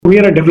We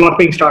are a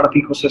developing startup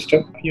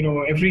ecosystem.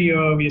 Every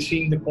year we are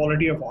seeing the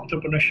quality of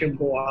entrepreneurship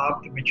go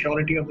up, the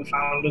maturity of the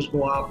founders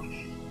go up.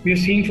 We are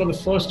seeing for the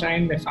first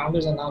time that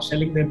founders are now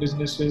selling their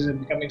businesses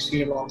and becoming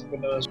serial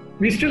entrepreneurs.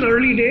 We're still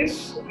early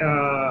days,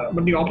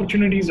 but the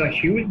opportunities are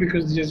huge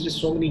because there's just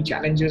so many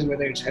challenges,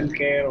 whether it's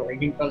healthcare or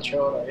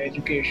agriculture or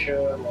education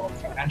or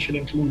financial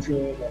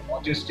inclusion or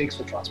logistics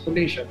or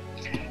transportation.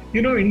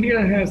 India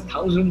has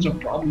thousands of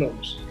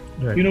problems,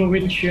 Right.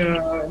 which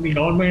the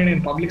government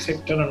and public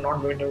sector are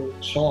not going to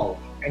solve.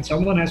 And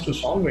someone has to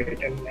solve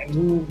it. And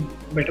who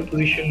better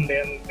position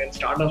than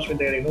startups with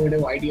their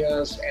innovative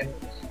ideas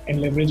and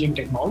leveraging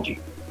technology.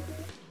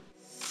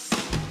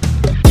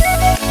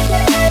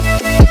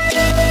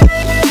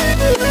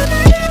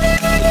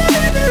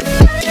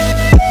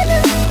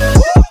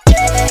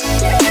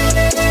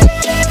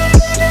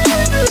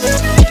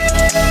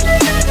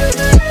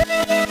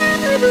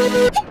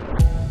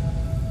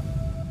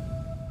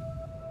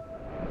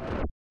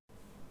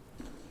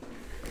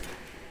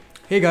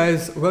 Hey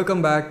guys,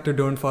 welcome back to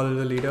Don't Follow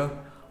the Leader.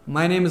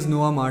 My name is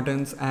Noah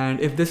Martins, and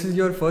if this is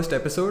your first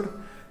episode,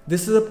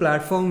 this is a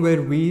platform where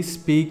we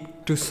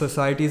speak to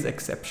society's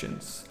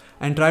exceptions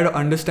and try to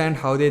understand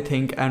how they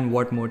think and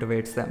what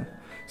motivates them.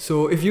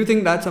 So, if you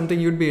think that's something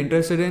you'd be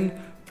interested in,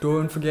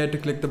 don't forget to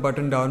click the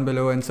button down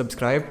below and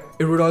subscribe.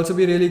 It would also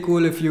be really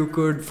cool if you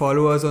could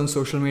follow us on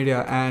social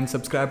media and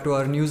subscribe to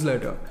our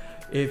newsletter.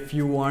 If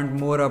you want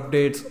more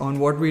updates on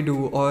what we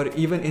do or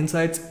even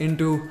insights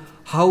into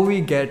how we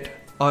get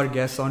our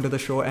guests onto the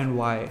show and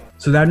why.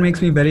 So that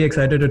makes me very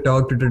excited to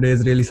talk to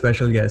today's really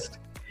special guest.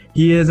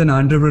 He is an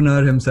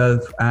entrepreneur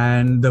himself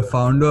and the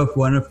founder of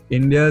one of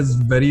India's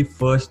very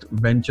first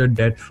venture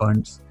debt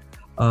funds.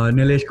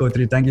 Nilesh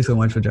Kotri, thank you so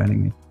much for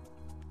joining me.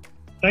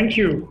 Thank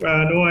you,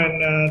 Noah,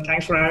 and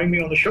thanks for having me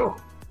on the show.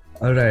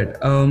 All right.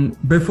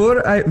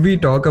 Before we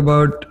talk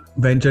about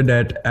venture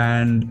debt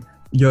and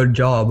your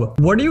job,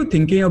 what are you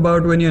thinking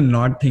about when you're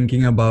not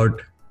thinking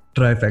about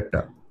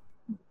Trifecta?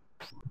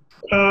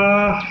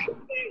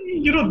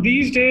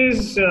 These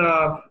days,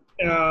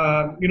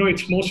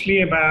 it's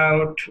mostly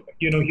about,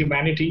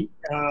 humanity,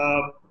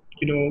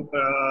 given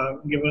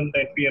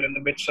that we are in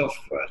the midst of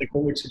the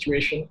COVID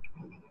situation,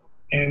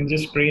 and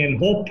just pray and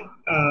hope,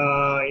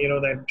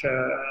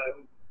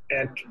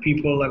 that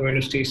people are going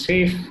to stay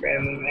safe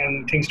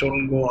and things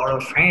don't go out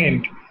of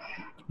hand.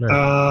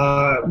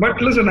 Right.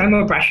 But listen, I'm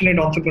a passionate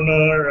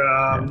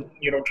entrepreneur.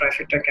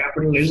 Trifecta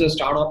Capital is a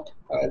startup.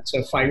 It's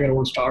a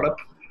 5-year-old startup.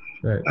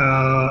 Right.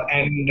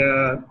 I'm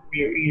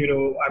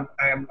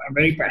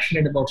very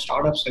passionate about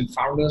startups and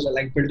founders. I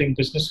like building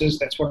businesses.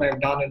 That's what I've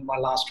done in my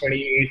last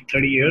 30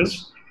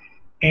 years.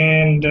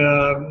 And,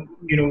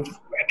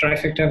 at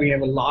Trifecta, we have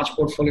a large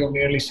portfolio of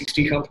nearly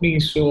 60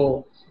 companies.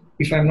 So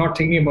if I'm not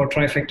thinking about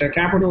Trifecta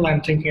Capital,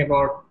 I'm thinking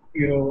about,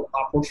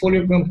 our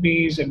portfolio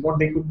companies and what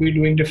they could be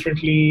doing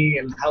differently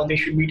and how they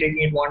should be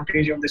taking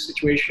advantage of the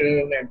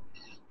situation and,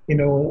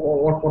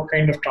 what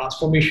kind of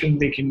transformation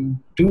they can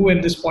do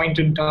at this point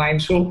in time.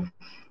 So,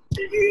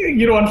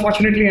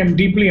 unfortunately, I'm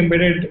deeply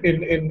embedded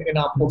in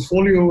our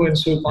portfolio, and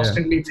so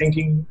constantly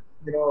thinking,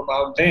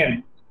 about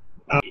them.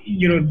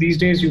 These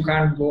days you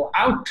can't go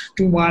out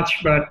too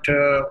much, but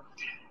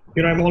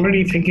I'm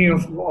already thinking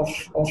of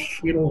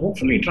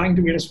hopefully trying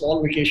to get a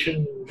small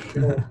vacation,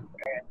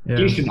 at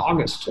least in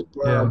August.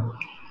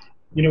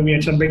 We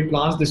had some big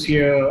plans this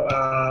year,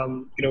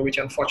 which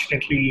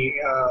unfortunately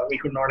we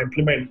could not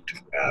implement.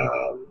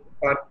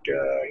 But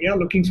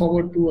looking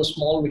forward to a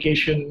small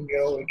vacation.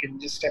 We can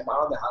just step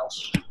out of the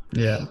house.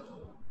 Yeah.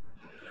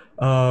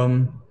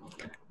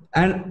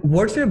 And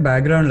what's your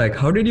background like?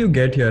 How did you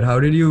get here? How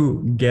did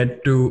you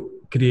get to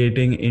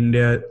creating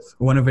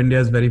one of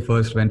India's very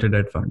first venture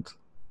debt funds?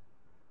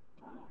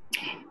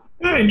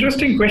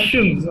 Interesting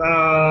questions.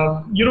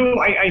 I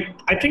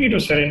think it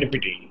was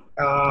serendipity.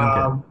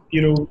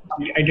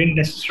 I didn't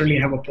necessarily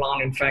have a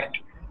plan. In fact,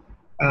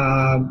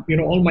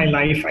 all my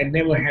life I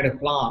never had a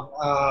plan.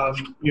 I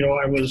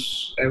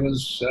was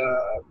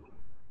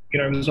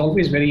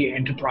always very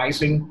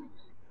enterprising,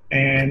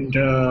 and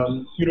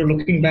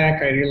looking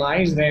back, I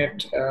realized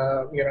that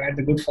I had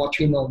the good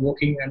fortune of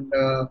working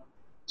under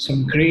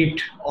some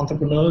great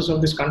entrepreneurs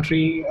of this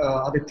country,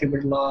 Aditya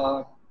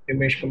Birla,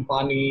 Dinesh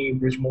Kampani,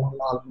 Brij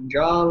Mohanlal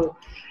Munjal.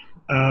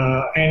 I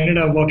ended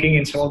up working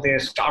in some of their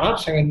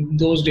startups. I mean,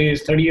 those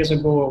days, 30 years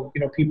ago,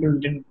 people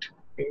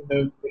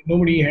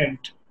nobody had,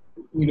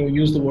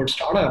 used the word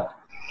startup.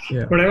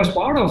 Yeah. But I was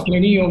part of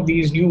many of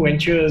these new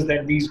ventures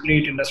that these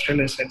great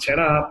industrialists had set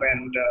up,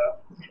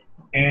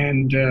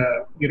 and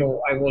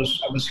I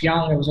was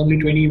young. I was only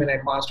 20 when I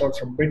passed out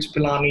from BITS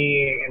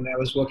Pilani, and I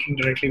was working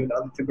directly with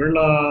Aditya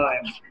Birla,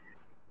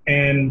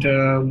 and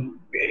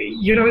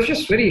I was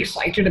just very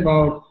excited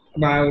about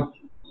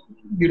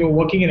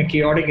working in a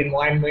chaotic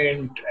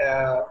environment,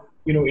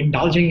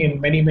 indulging in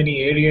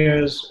many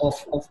areas of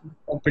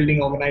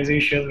building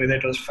organizations, whether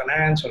it was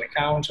finance or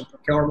accounts or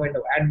procurement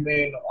or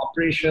admin or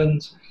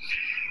operations.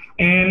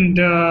 And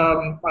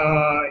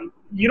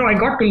I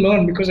got to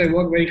learn because I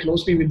work very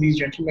closely with these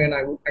gentlemen.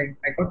 I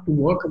got to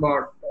work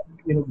about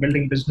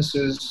building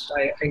businesses.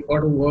 I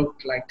got to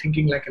work like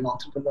thinking like an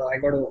entrepreneur. I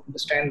got to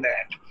understand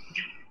that,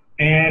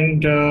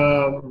 and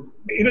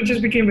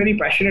just became very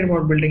passionate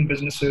about building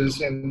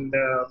businesses. And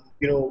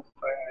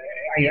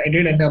I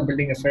did end up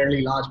building a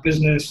fairly large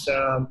business.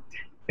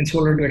 And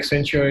sold it to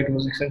Accenture. It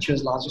was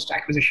Accenture's largest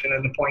acquisition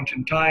at the point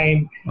in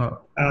time. Oh.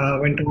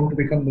 Went on to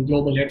become the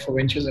global head for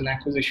ventures and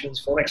acquisitions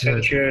for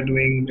Accenture,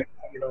 doing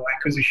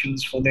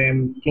acquisitions for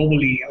them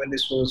globally. I mean,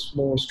 this was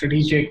more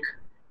strategic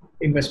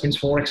investments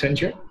for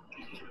Accenture.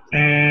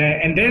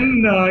 And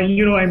then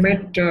I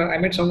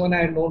met someone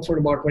I had known for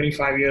about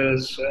 25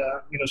 years.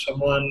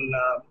 Someone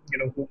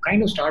who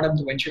kind of started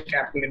the venture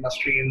capital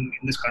industry in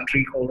this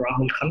country called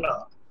Rahul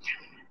Khanna.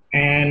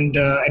 And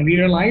we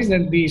realized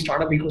that the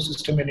startup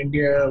ecosystem in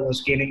India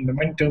was gaining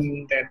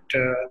momentum. That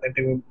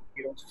they were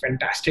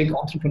fantastic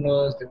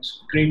entrepreneurs. There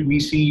was great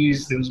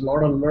VCs. There was a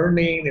lot of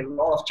learning. There were a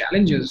lot of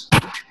challenges.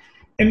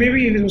 And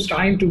maybe it was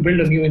time to build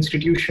a new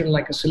institution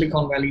like a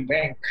Silicon Valley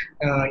Bank.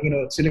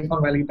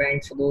 Silicon Valley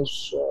Bank, for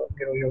those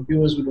your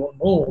viewers who don't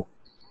know,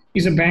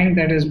 is a bank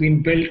that has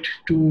been built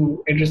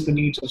to address the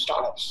needs of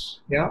startups.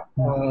 Yeah.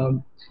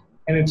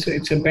 And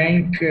it's a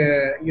bank,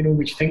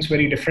 which thinks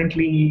very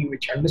differently,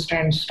 which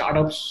understands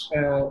startups,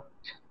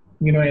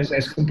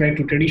 as compared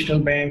to traditional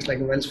banks like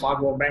Wells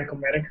Fargo or Bank of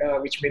America,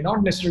 which may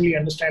not necessarily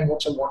understand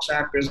what a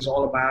WhatsApp is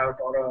all about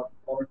or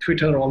a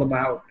Twitter all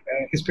about,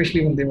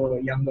 especially when they were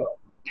younger.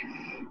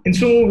 And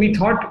so we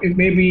thought it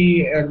may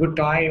be a good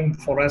time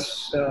for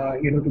us,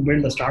 to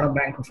build a startup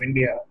bank of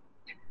India.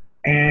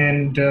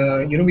 And,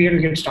 we had to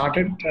get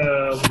started.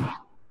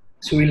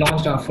 So we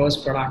launched our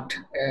first product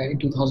in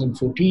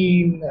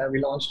 2014. We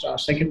launched our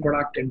second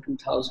product in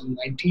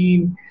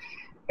 2019.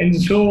 And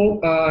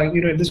so,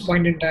 at this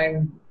point in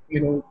time,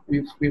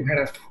 we've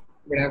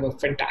have a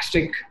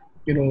fantastic,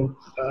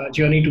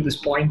 journey to this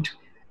point,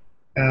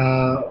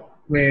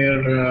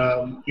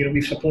 where,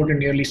 we've supported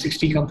nearly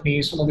 60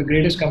 companies. Some of the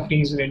greatest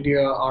companies in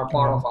India are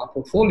part of our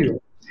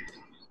portfolio.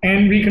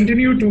 And we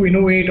continue to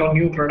innovate on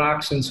new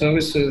products and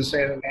services,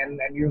 and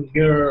you'll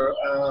hear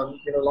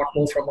a lot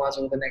more from us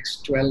over the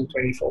next 12,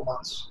 24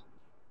 months.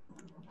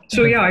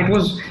 So yeah, it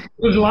was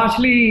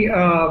largely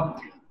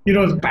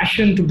the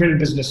passion to build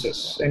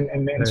businesses, and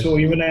right. So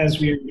even as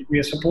we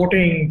are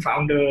supporting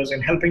founders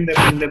and helping them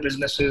build their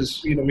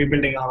businesses, we're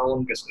building our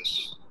own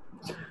business.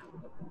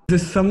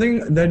 This is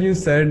something that you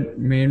said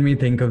made me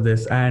think of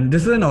this, and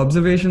this is an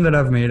observation that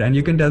I've made, and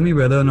you can tell me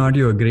whether or not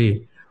you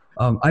agree.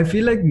 I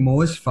feel like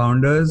most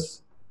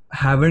founders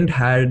haven't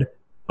had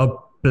a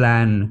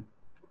plan,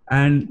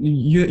 and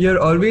you're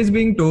always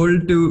being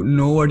told to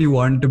know what you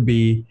want to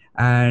be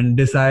and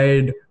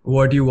decide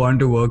what you want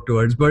to work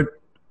towards. But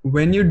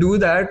when you do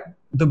that,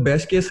 the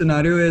best case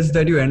scenario is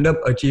that you end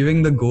up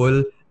achieving the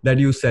goal that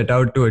you set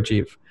out to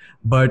achieve.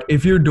 But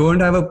if you don't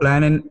have a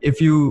plan, and if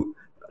you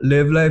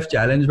live life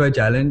challenge by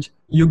challenge,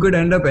 you could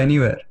end up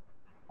anywhere.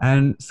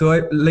 And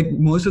so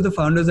most of the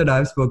founders that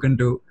I've spoken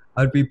to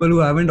are people who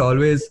haven't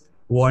always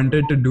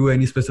wanted to do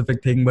any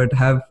specific thing, but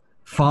have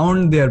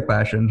found their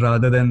passion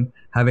rather than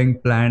having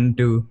planned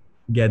to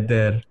get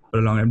there for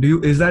a long time.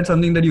 Is that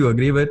something that you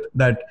agree with?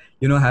 That,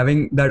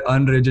 having that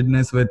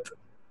unrigidness with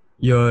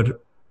your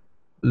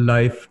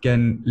life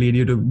can lead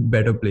you to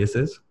better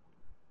places?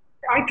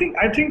 I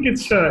think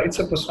it's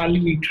a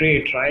personality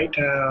trait, right?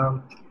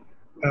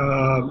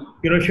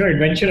 If you're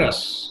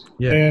adventurous,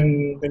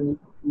 then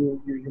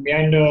you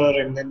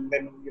meander, and then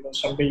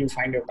someday you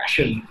find your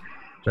passion.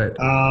 Right.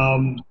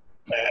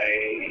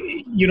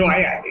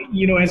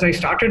 As I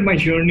started my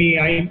journey,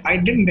 I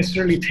didn't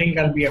necessarily think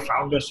I'll be a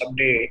founder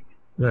someday.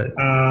 Right.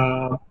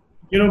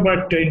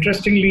 But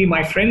interestingly,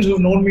 my friends who've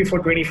known me for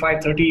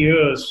 25, 30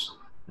 years,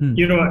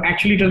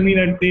 actually tell me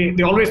that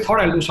they always thought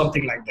I'll do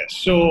something like this.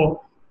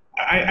 So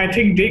I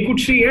think they could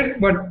see it,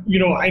 but,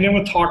 I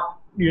never thought,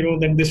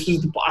 that this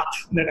is the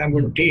path that I'm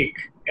going to take.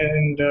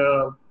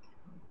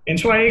 And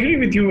so I agree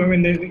with you. I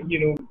mean,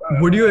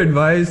 would you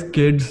advise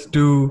kids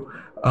to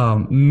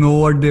know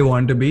what they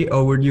want to be,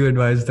 or would you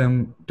advise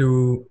them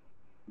to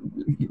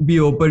be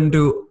open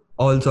to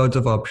all sorts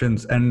of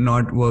options and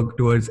not work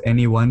towards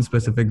any one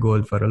specific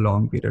goal for a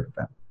long period of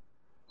time?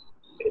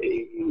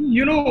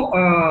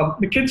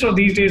 The kids of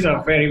these days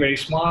are very, very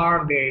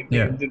smart. They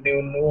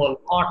know a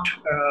lot.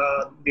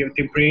 They're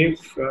brave.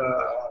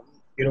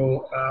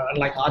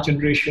 Unlike our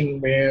generation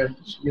where,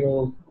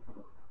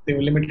 there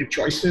were limited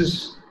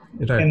choices.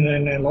 Right. And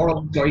then a lot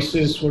of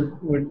choices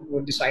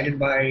were decided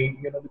by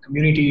the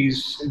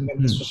communities in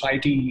the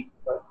society,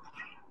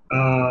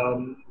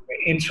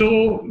 and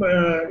so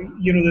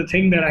the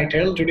thing that I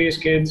tell today's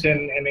kids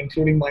and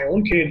including my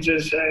own kids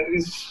is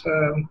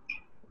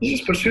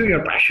just pursue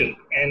your passion,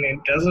 and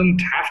it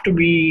doesn't have to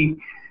be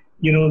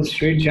the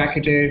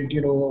straight-jacketed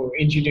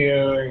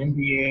engineer,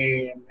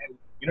 MBA,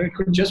 and it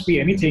could just be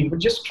anything, but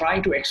just try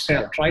to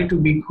excel, try to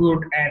be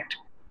good at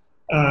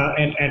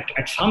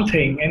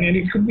something, and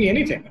it could be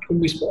anything. It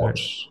could be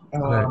sports.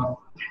 Right.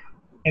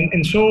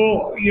 And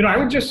so, I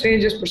would just say,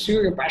 just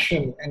pursue your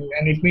passion.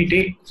 And it may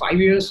take 5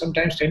 years,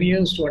 sometimes 10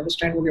 years to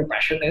understand what your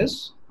passion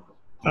is.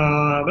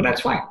 But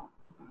that's fine.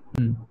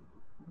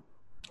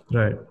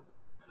 Right.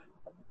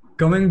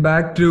 Coming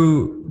back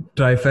to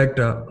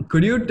Trifecta,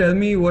 could you tell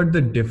me what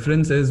the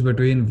difference is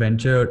between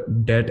venture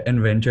debt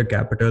and venture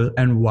capital,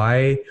 and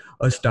why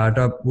a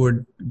startup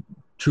would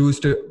choose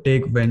to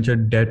take venture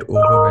debt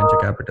over venture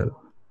capital?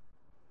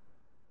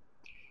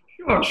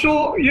 Sure.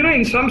 So,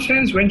 in some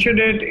sense, venture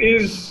debt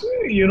is,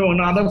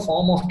 another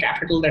form of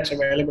capital that's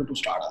available to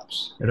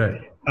startups.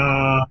 Right.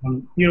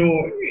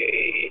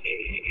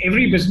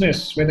 Every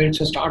business, whether it's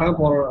a startup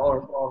or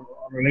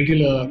a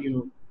regular,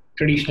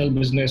 traditional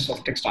business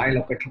of textile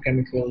or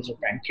petrochemicals or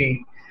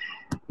banking,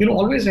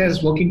 always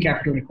has working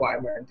capital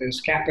requirement.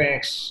 There's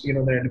capex,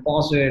 there are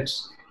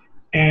deposits,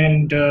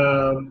 and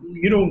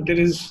there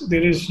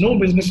is no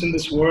business in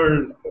this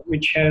world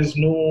which has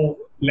no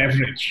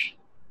leverage.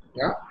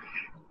 Yeah.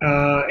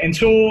 And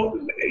so,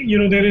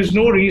 there is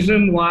no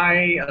reason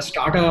why a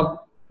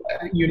startup,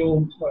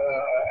 will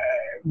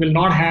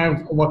not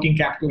have working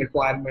capital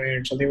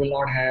requirements, or they will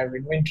not have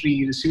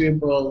inventory,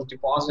 receivables,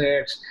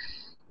 deposits.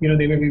 They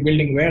may be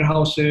building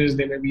warehouses,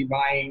 they may be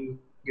buying,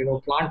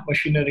 plant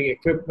machinery,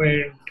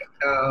 equipment.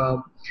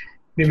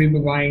 They may be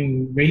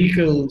buying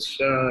vehicles,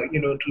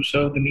 to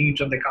serve the needs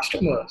of their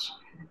customers.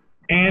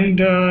 And,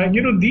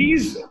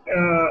 these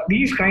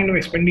kind of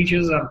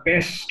expenditures are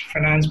best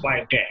financed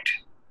by debt.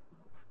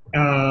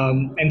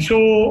 And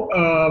so,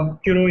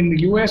 in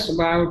the US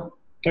about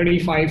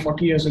 35,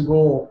 40 years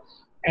ago,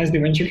 as the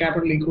venture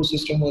capital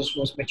ecosystem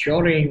was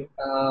maturing,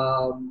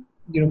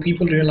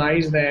 people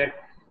realized that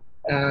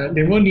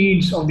there were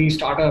needs of these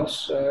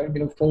startups,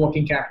 for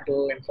working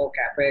capital and for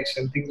capex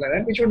and things like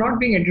that, which were not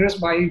being addressed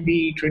by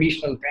the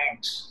traditional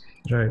banks.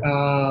 Right.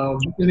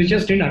 Because they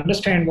just didn't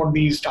understand what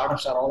these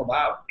startups are all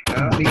about.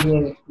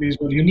 These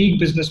were unique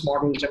business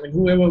models. I mean,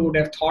 whoever would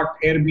have thought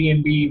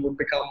Airbnb would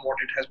become what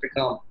it has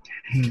become.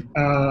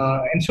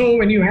 And so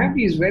when you have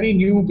these very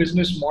new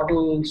business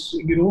models,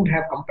 you don't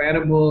have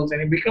comparables,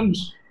 and it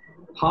becomes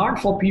hard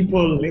for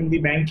people in the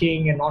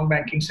banking and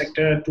non-banking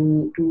sector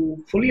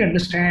to fully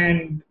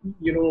understand,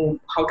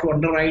 how to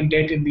underwrite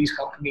debt in these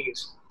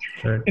companies.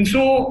 Right. And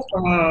so,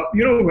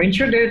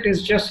 venture debt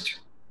is just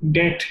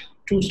debt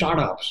to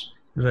startups.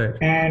 Right.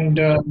 And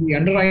the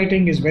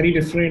underwriting is very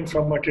different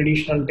from a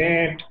traditional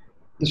debt.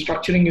 The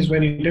structuring is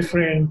very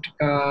different.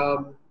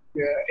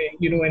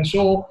 And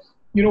so,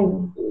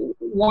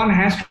 one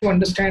has to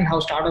understand how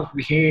startups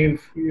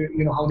behave,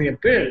 how they are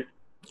built,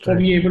 for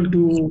be able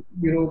to,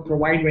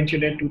 provide venture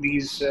debt to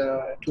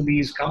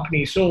these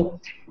companies. So,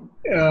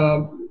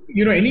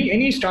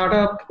 any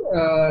startup,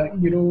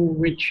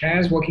 which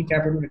has working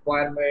capital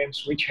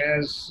requirements, which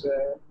has,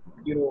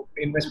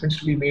 investments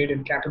to be made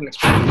in capital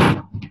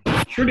expenditure,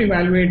 should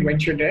evaluate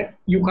venture debt.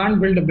 You can't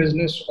build a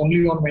business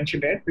only on venture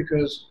debt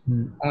because,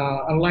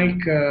 unlike,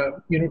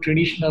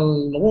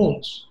 traditional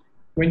loans,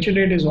 venture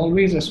debt is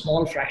always a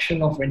small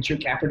fraction of venture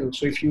capital.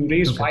 So if you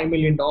raise $5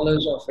 million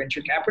of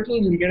venture capital,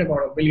 you'll get about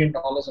 $1 billion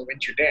of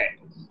venture debt,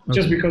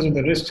 just because of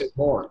the risks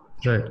involved.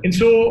 Right. And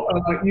so,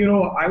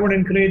 I would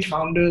encourage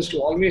founders to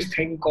always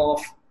think of,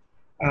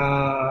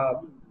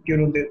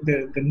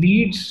 the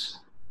needs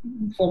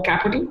for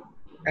capital,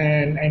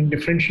 and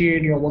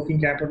differentiate your working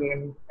capital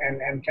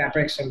and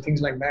capex and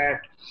things like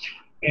that,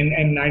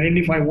 and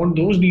identify what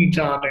those needs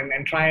are,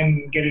 and try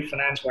and get it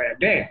financed via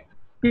debt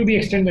to the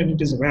extent that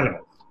it is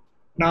available.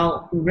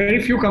 Now,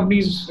 very few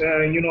companies,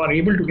 are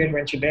able to get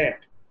venture debt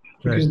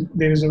because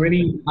there is a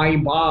very high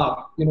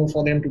bar,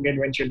 for them to get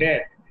venture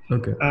debt.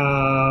 Okay.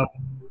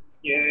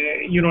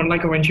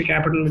 Unlike a venture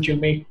capital, which you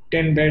make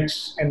 10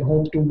 bets and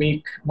hope to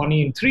make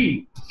money in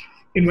 3.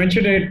 In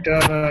venture debt,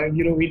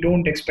 we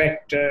don't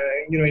expect,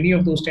 any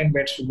of those 10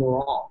 bets to go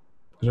wrong.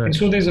 Right. And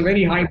so there's a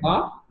very high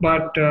bar,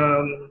 but,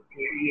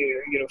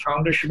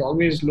 founders should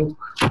always look,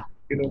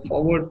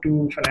 forward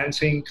to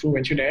financing through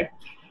venture debt.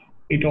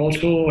 It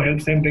also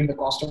helps them bring the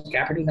cost of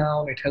capital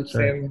down. It helps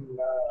them,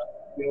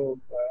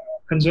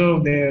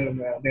 conserve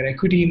their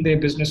equity in their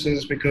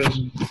businesses, because,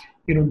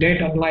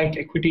 debt, unlike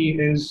equity,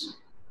 is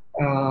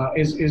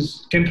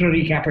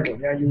temporary capital.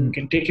 Yeah, you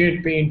can take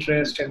it, pay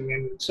interest,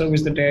 and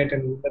service the debt,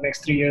 and the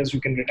next 3 years you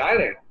can retire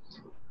it.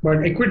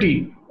 But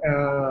equity,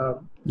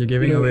 you're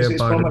giving away a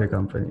part of your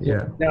company.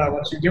 Yeah. Yeah.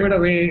 Once you give it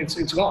away,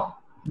 it's gone.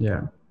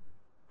 Yeah.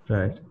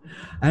 Right.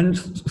 And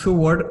so,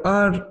 what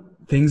are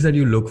things that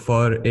you look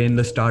for in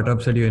the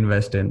startups that you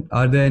invest in?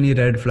 Are there any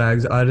red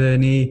flags? Are there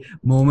any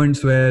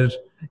moments where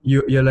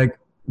you're like,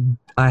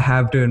 I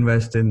have to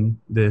invest in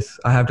this,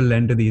 I have to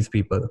lend to these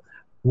people?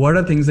 What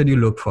are things that you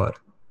look for?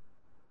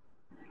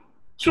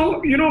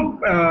 So,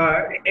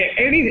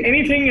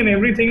 anything and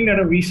everything that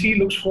a VC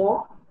looks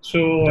for.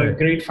 So a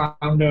great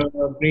founder,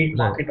 a great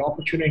market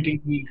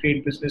opportunity,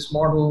 great business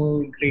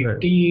model,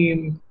 great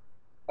team,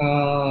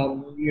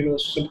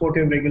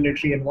 supportive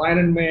regulatory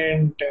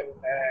environment,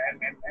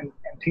 and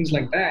things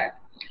like that.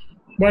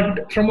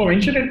 But from a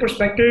venture debt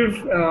perspective,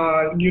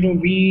 we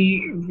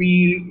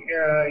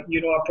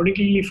are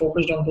particularly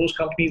focused on those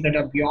companies that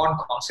are beyond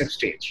concept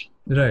stage.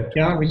 Right.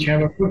 Yeah, which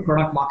have a good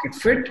product market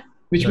fit,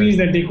 which Right. means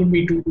that they could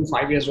be 2 to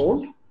 5 years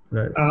old.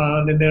 Right.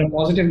 That there are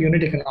positive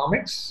unit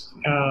economics.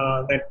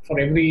 That for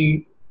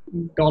every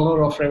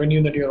dollar of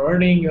revenue that you're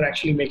earning, you're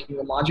actually making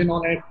a margin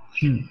on it.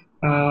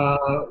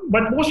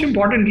 But most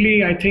importantly,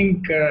 I think,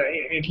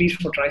 at least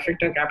for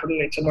Trifecta Capital,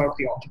 it's about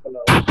the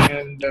entrepreneurs.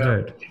 And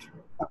Right.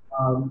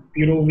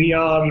 we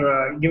are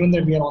given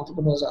that we are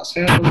entrepreneurs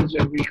ourselves,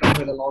 and we come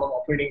with a lot of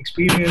operating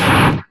experience.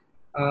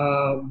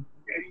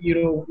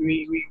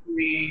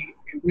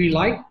 We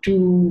like to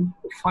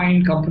find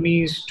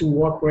companies to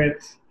work with,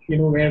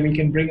 where we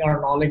can bring our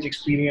knowledge,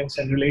 experience,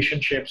 and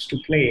relationships to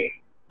play,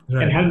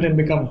 Right. and help them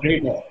become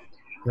greater.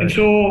 Right. And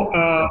so,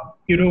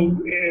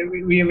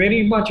 we are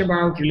very much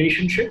about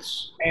relationships.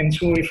 And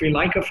so, if we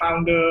like a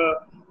founder,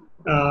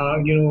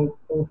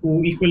 who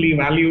equally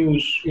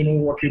values,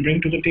 what we bring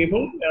to the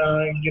table,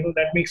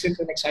 that makes it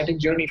an exciting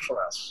journey for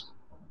us.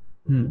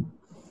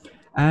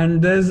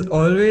 And there's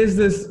always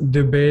this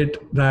debate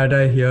that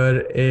I hear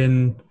in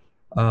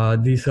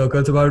these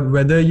circles about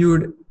whether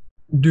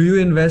do you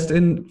invest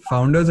in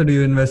founders or do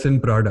you invest in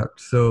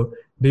products? So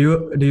do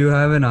you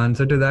have an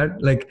answer to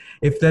that? Like,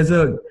 if there's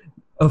a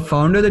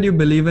founder that you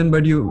believe in,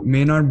 but you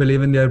may not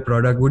believe in their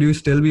product, would you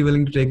still be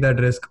willing to take that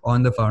risk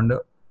on the founder?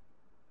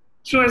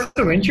 So as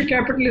a venture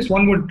capitalist,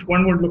 one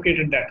would look at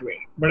it that way.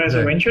 But as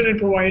a venture debt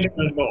provider,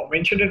 no.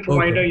 Venture debt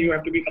provider, you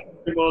have to be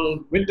comfortable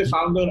with the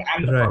founder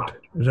and the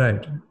product.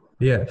 Right.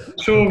 Yes.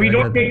 So we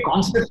don't take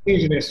concept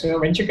stage risk. So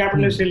venture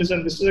capitalist say,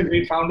 listen, this is a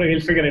great founder,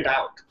 he'll figure it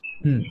out.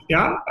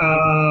 Yeah.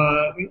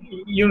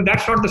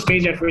 That's not the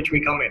stage at which we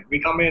come in. We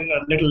come in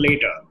a little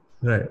later.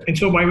 Right. And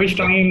so by which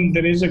time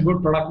there is a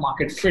good product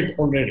market fit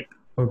already.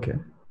 Okay.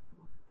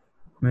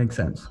 Makes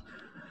sense.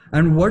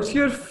 And what's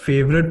your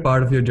favorite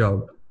part of your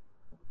job?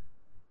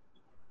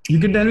 You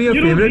can tell me your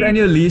favorite and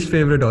your least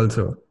favorite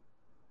also.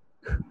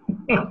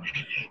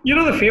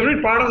 The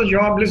favorite part of the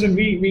job, listen,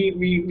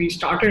 we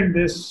started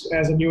this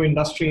as a new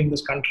industry in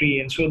this country.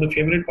 And so the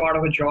favorite part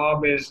of the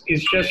job is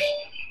just,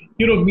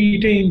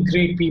 meeting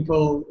great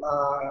people,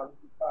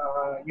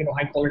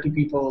 high quality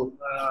people,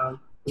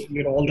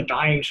 all the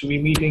time. So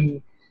we're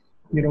meeting,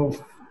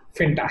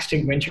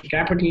 fantastic venture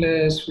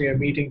capitalists. We are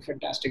meeting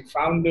fantastic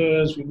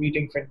founders. We're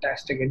meeting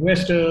fantastic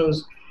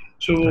investors.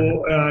 So,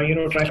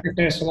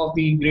 Trifecta has some of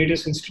the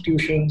greatest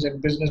institutions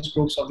and business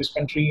groups of this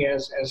country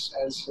as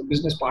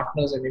business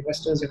partners and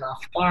investors in our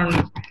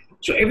fund.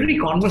 So every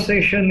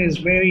conversation is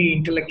very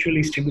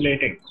intellectually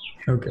stimulating.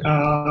 Okay.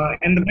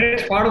 And the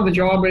best part of the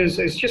job is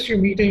just you're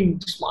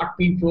meeting smart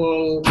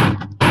people.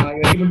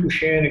 You're able to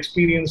share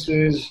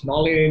experiences,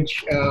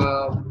 knowledge.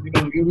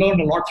 You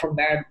learn a lot from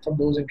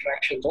those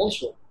interactions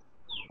also.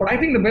 But I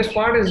think the best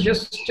part is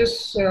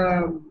just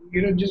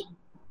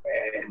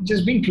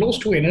being close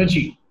to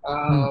energy.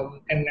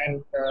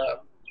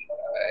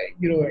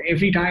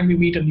 Every time we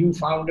meet a new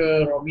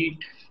founder or meet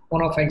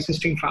one of our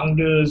existing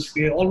founders,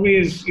 we're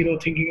always,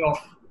 thinking of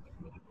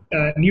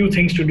new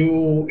things to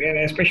do. And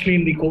especially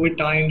in the COVID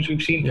times,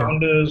 we've seen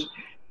founders,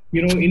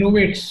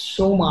 innovate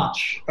so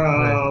much.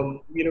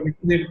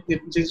 They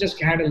just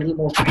had a little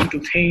more time to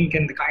think,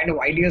 and the kind of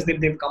ideas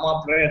that they've come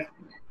up with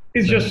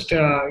is just,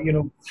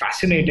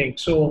 fascinating.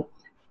 So,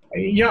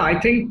 I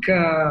think,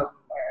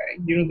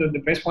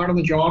 the best part of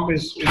the job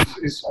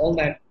is all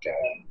that,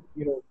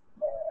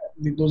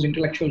 those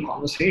intellectual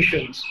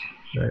conversations,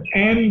 right.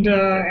 and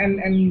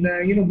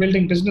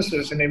building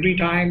businesses. And every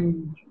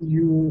time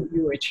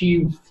you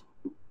achieve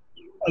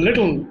a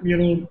little,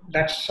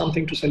 that's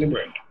something to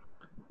celebrate.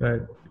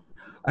 Right.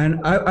 And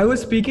I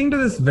was speaking to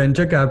this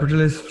venture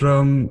capitalist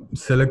from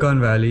Silicon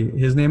Valley.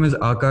 His name is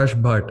Akash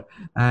Bhatt,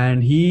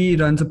 and he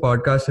runs a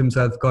podcast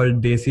himself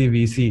called Desi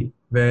VC,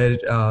 where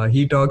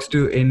he talks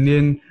to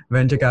Indian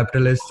venture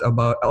capitalists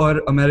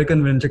or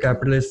American venture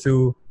capitalists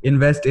who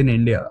invest in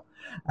India.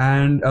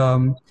 And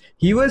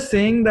he was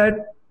saying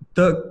that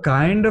the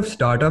kind of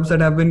startups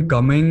that have been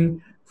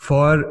coming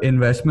for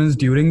investments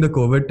during the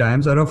COVID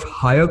times are of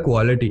higher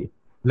quality.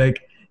 Like,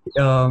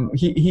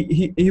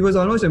 he was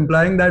almost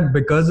implying that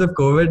because of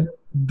COVID,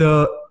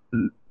 the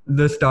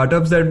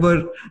startups that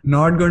were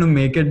not going to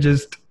make it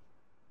just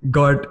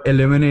got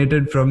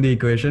eliminated from the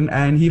equation.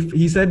 And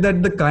he said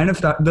that the kind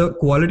of the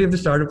quality of the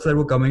startups that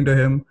were coming to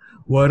him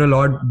were a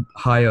lot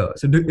higher.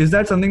 So is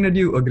that something that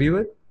you agree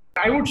with?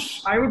 I would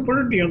put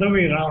it the other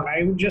way around.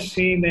 I would just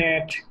say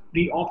that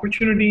the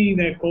opportunity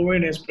that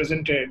COVID has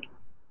presented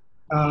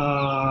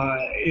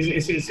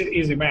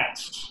is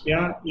immense.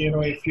 Yeah,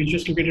 if you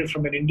just look at it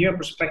from an India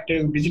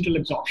perspective, digital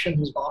absorption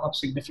has gone up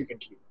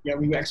significantly. Yeah,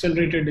 we've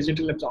accelerated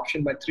digital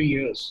absorption by 3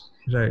 years.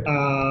 Right.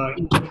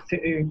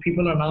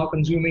 People are now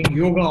consuming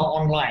yoga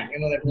online.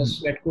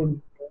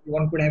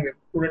 One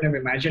couldn't have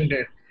imagined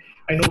it.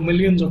 I know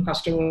millions of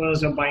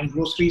customers are buying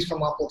groceries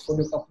from our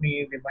portfolio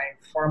company. They're buying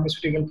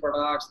pharmaceutical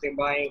products. They're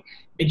buying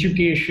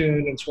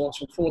education and so on and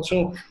so forth.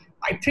 So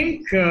I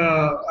think,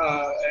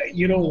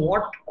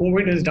 what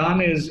COVID has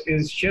done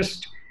is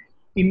just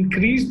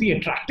increase the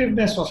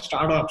attractiveness of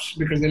startups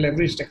because they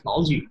leverage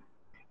technology.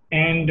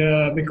 And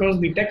because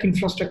the tech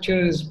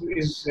infrastructure is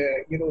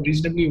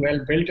reasonably well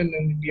built in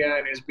India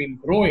and has been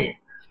growing,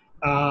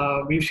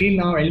 we've seen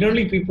now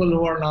elderly people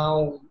who are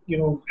now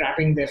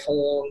grabbing their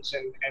phones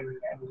and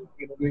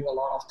doing a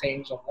lot of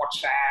things on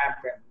WhatsApp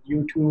and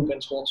YouTube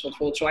and so on and so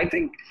forth. So I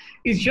think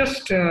it's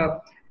just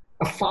a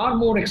far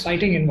more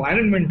exciting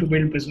environment to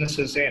build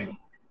businesses in,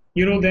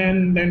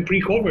 than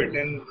pre-COVID.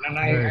 And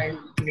Right.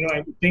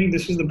 I think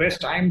this is the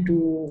best time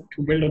to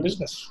build a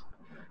business.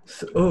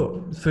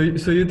 So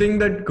you think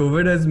that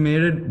COVID has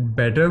made it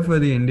better for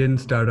the Indian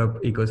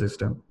startup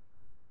ecosystem?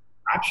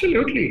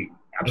 Absolutely,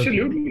 Okay.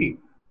 absolutely.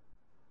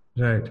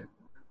 Right.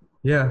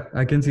 Yeah,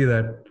 I can see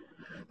that.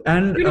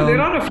 And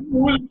There are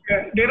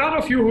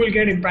a few who will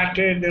get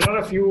impacted. There are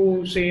a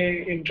few,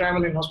 say, in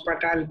travel and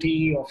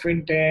hospitality or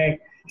fintech,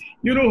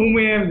 who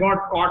may have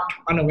got caught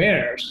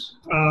unawares.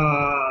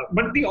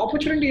 But the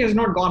opportunity has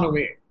not gone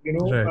away.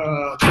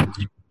 right.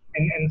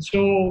 And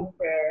so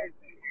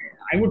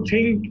I would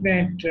think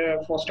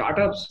that for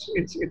startups,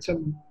 it's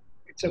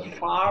a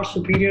far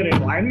superior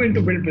environment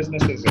to build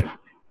businesses in.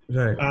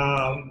 Right.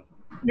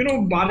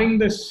 Barring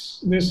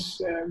this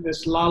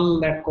lull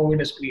that COVID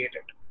has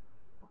created.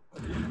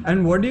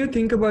 And what do you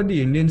think about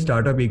the Indian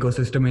startup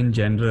ecosystem in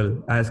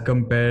general as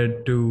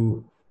compared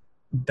to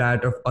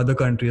that of other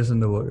countries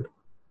in the world?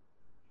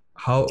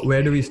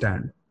 Where do we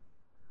stand?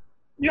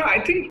 Yeah,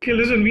 I think,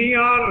 listen, we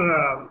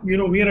are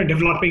a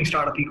developing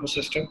startup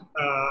ecosystem.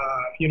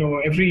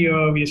 Every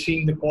year we are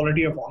seeing the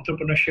quality of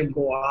entrepreneurship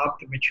go up,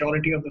 the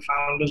maturity of the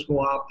founders go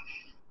up.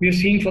 We are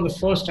seeing for the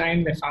first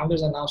time that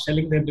founders are now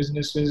selling their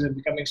businesses and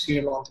becoming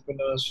serial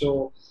entrepreneurs.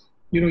 So,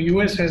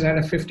 US has had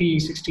a 50,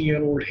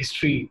 60-year-old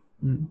history.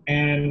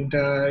 And,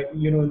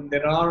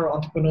 there are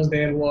entrepreneurs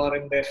there who are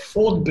in their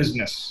fourth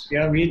business.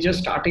 Yeah, we're just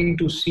starting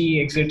to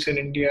see exits in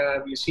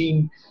India. We're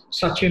seeing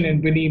Sachin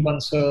and Vinny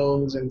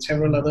Bansals and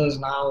several others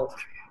now,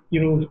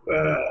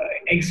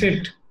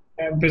 exit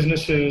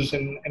businesses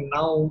and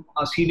now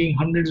are seeding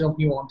hundreds of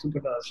new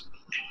entrepreneurs.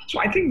 So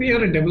I think we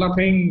are a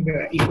developing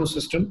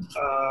ecosystem,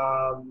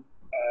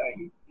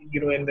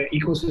 and the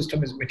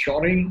ecosystem is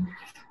maturing.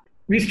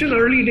 We're still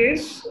early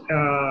days,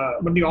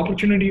 but the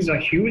opportunities are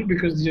huge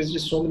because there's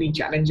just so many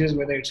challenges,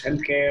 whether it's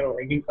healthcare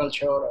or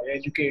agriculture or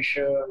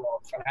education or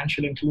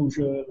financial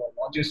inclusion or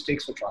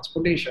logistics or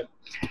transportation.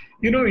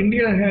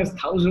 India has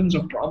thousands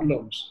of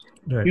problems,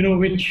 Right.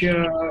 which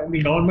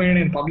the government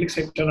and public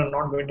sector are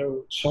not going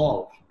to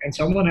solve. And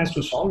someone has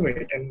to solve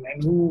it. And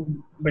who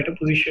better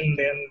position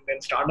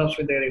than startups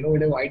with their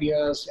innovative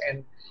ideas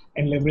and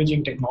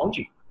leveraging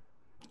technology.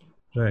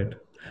 Right.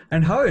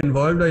 And how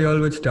involved are you all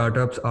with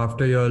startups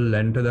after you all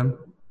lend to them?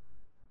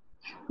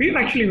 We're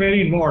actually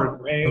very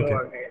involved.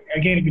 Okay.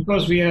 Again,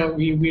 because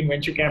we've been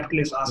venture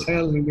capitalists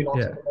ourselves, we've been Yeah.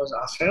 entrepreneurs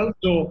ourselves.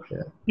 So,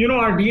 Yeah.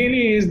 our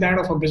DNA is that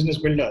of a business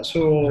builder.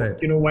 So,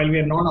 Right. While we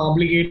are not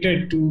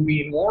obligated to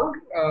be involved,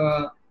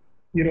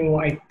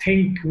 I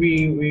think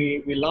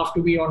we love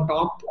to be on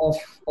top of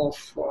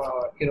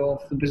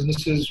the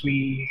businesses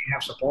we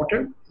have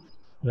supported.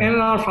 Right.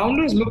 And our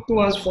founders look to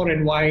us for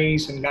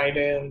advice and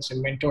guidance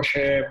and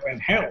mentorship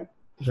and help,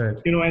 Right.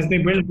 as they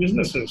build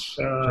businesses.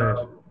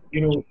 Right.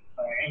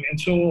 And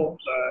so,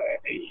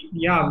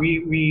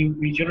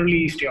 we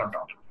generally stay on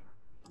top.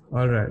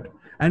 All right.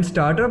 And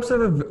startups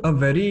have a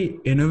very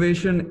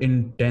innovation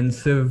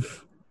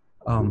intensive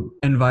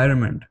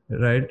environment,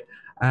 right?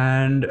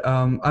 And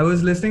I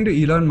was listening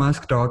to Elon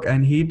Musk talk,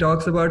 and he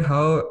talks about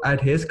how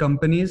at his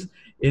companies,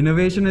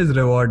 innovation is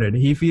rewarded.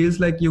 He feels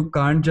like you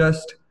can't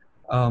just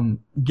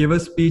give a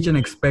speech and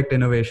expect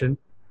innovation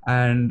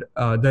and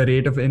the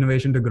rate of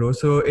innovation to grow.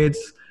 So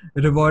it's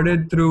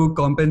rewarded through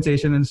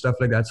compensation and stuff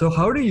like that. So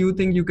how do you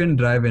think you can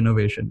drive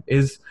innovation?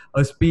 Is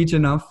a speech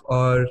enough,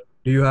 or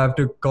do you have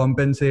to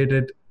compensate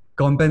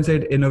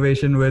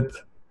innovation with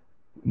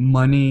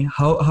money?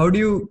 How do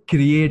you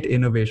create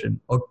innovation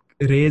or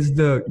raise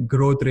the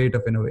growth rate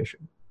of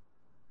innovation?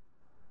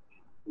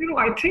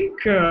 I think,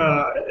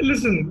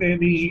 listen,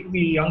 the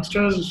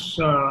youngsters,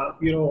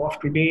 of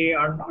today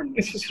are not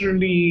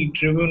necessarily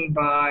driven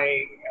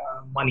by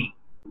money.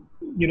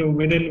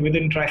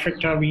 Within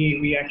Trifecta,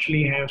 we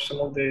actually have some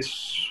of the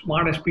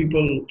smartest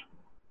people,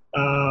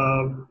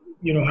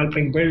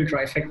 helping build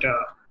Trifecta.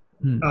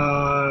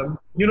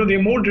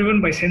 They're more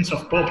driven by sense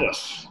of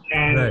purpose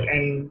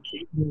and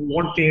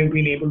what they have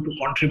been able to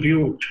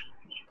contribute,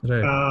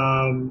 Right.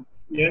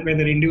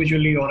 Whether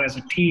individually or as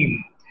a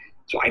team.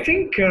 So I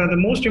think the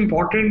most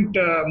important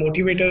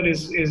motivator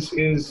is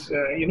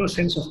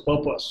sense of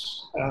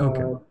purpose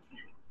Okay.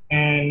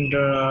 and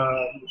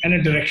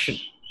a direction.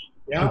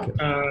 Yeah. Okay.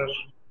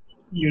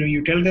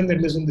 You tell them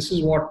that, listen, this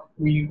is what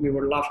we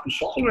would love to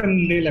solve,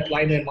 and they'll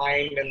apply their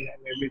mind and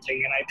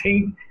everything. And I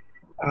think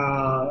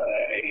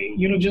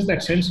just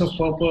that sense of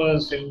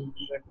purpose and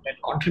that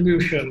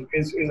contribution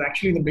is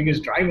actually the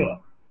biggest driver.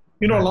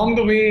 Along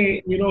the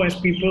way, as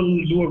people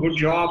do a good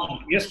job,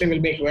 yes, they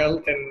will make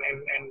wealth and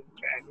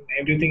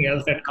everything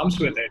else that comes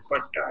with it.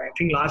 But I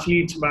think largely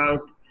it's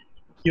about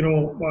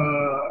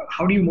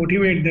how do you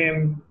motivate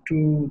them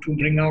to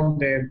bring out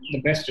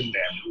the best in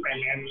them?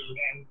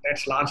 And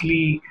that's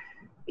largely,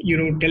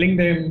 telling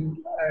them,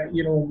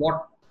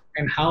 what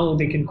and how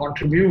they can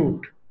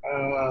contribute,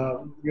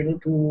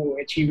 to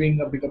achieving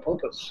a bigger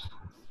purpose.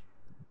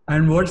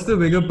 And what's the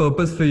bigger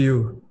purpose for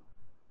you?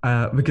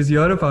 Because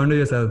you're a founder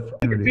yourself.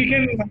 If we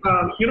can,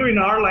 in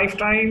our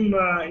lifetime,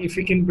 if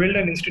we can build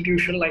an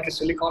institution like a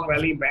Silicon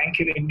Valley Bank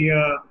in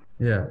India,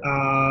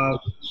 Yeah.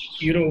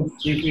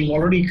 We've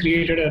already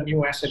created a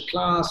new asset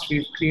class.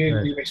 We've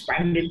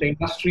expanded the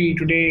industry.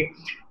 Today,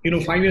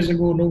 5 years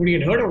ago, nobody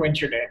had heard of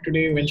venture debt.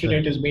 Today, venture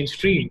debt is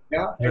mainstream.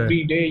 Yeah,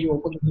 every day you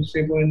open the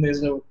newspaper and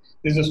there's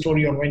a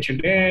story on venture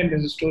debt.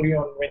 There's a story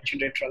on venture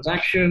debt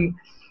transaction.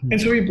 And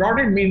so we brought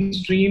it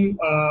mainstream.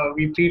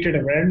 We created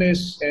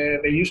awareness.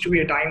 There used to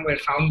be a time where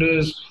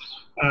founders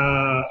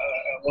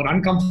were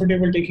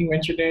uncomfortable taking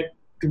venture debt.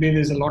 Today,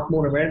 there's a lot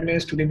more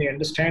awareness. Today, they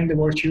understand the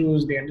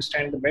virtues. They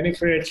understand the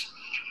benefits.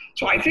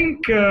 So I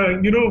think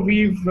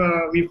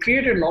we've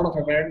created a lot of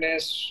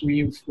awareness.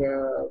 We've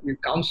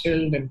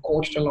counseled and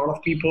coached a lot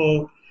of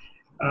people.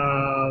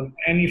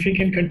 And if we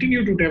can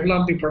continue to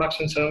develop the products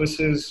and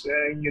services,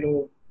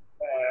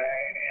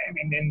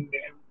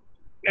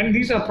 and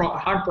these are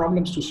hard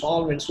problems to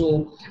solve. And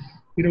so,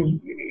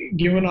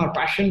 given our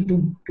passion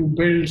to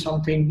build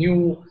something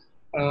new,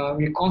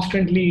 we're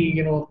constantly,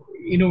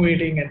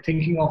 innovating and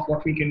thinking of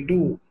what we can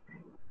do.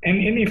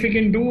 And if we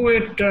can do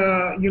it,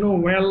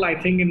 well, I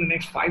think in the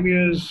next 5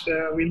 years,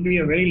 we'll be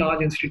a very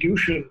large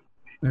institution.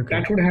 Okay.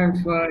 That would have,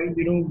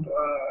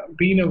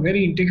 been a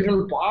very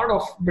integral part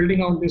of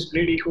building out this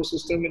great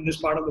ecosystem in this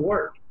part of the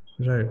world.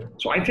 Right.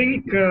 So I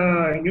think,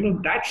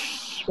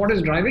 that's what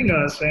is driving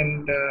us,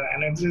 and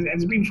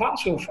it's been fun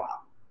so far.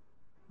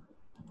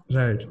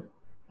 Right.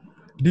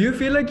 Do you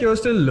feel like you're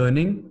still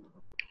learning?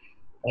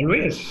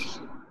 Always.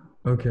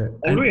 Okay.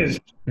 Always.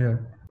 Yeah.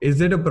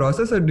 Is it a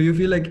process, or do you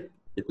feel like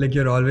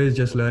you're always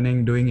just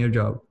learning, doing your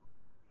job?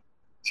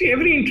 See,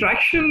 every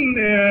interaction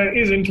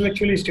is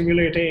intellectually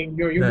stimulating.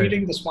 You're Right.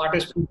 meeting the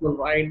smartest people,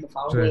 right? The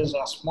founders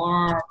are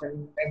smart,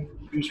 and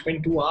you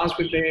spend 2 hours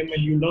with them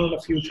and you learn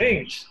a few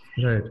things.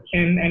 Right.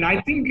 And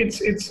I think it's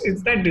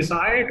that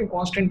desire to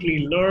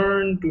constantly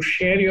learn, to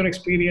share your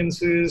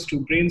experiences,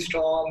 to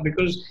brainstorm,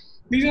 because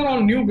these are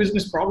all new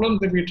business problems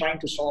that we're trying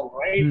to solve,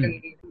 right?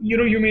 And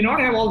you may not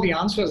have all the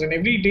answers, and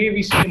every day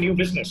we see a new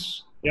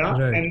business. Yeah.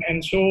 Right.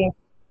 And so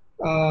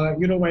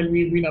while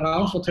we've been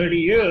around for 30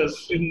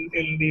 years in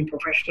the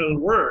professional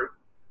world,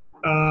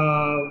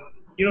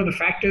 the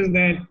fact is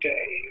that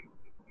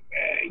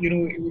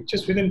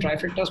just within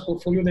Trifecta's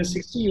portfolio, there's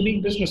 60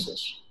 unique businesses.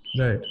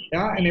 Right.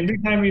 Yeah, and every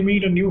time we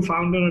meet a new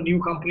founder, a new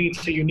company,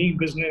 it's a unique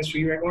business. So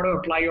you have got to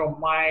apply your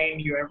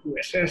mind. You have to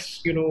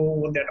assess,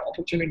 what that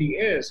opportunity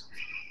is.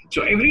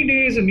 So every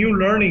day is a new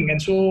learning. And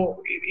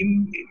so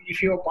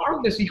if you're part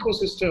of this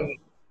ecosystem,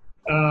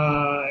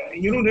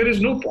 there is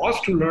no pause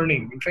to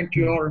learning. In fact,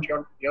 your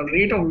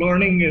rate of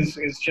learning is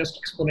just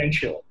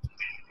exponential.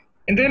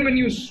 And then when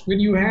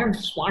you have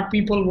smart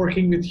people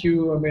working with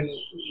you, I mean,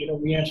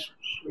 we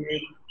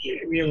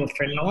have a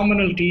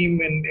phenomenal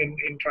team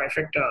in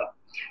Trifecta.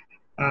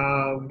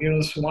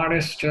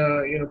 Smartest,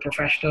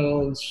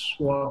 professionals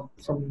who are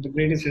from the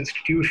greatest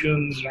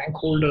institutions, rank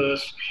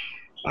holders.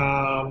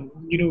 When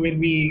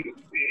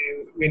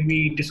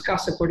we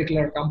discuss a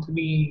particular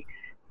company,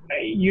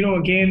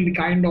 again, the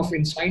kind of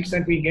insights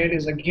that we get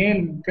is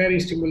again very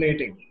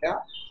stimulating. Yeah.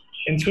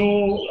 And so,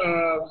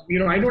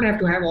 I don't have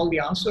to have all the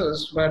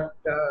answers, but,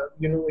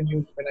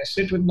 when I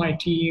sit with my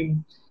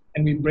team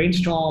and we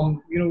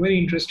brainstorm, very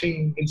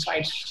interesting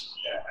insights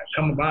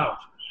come about.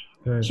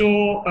 Right.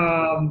 So,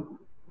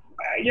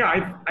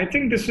 I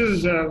think this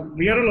is,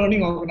 we are a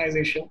learning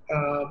organization.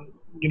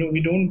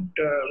 We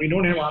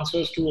don't have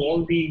answers to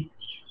all the,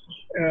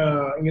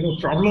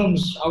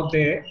 problems out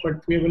there, but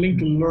we're willing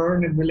to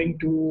learn and willing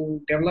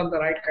to develop the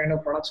right kind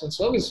of products and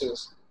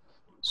services.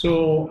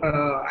 So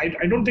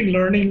I don't think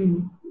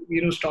learning,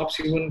 stops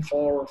even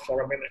for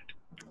a minute.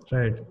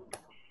 Right.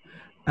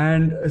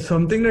 And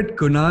something that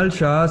Kunal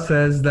Shah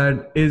says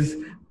that is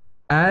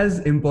as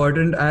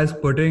important as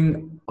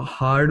putting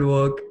hard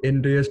work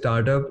into your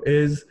startup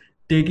is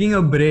taking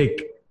a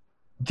break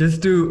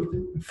just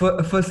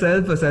for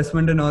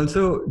self-assessment, and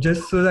also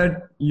just so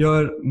that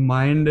your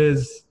mind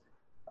is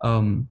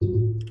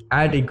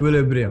at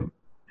equilibrium.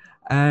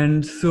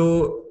 And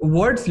so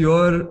what's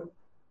your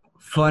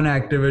fun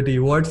activity?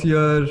 What's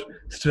your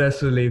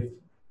stress relief?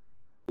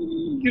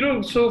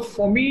 So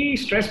for me,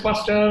 stress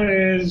buster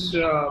is,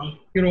 I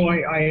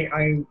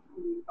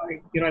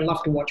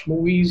love to watch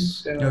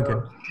movies. Okay.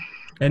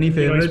 Any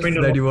favorites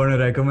that you want to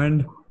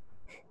recommend?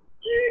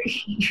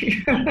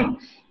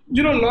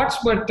 Lots,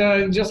 but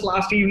just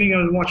last evening I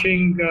was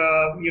watching,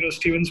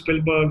 Steven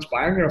Spielberg's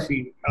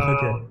biography.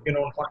 Okay.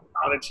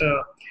 It's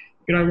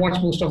I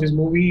watched most of his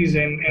movies,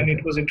 and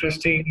it was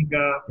interesting.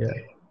 To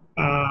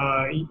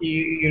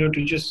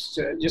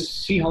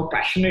just see how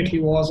passionate he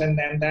was, and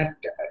that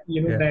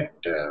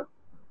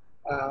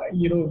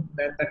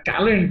that the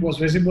talent was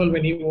visible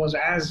when he was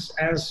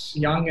as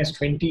young as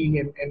 20.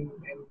 And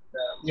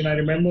I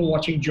remember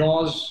watching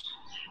Jaws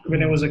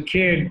when I was a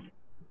kid.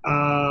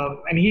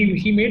 And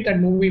he made that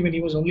movie when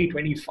he was only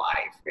 25.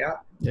 Yeah.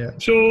 Yeah.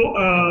 So,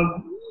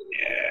 I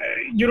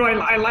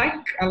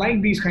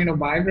like these kind of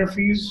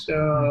biographies.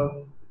 I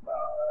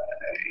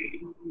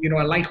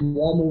like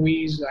war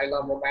movies. I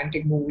love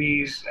romantic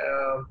movies.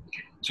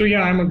 So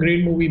yeah, I'm a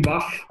great movie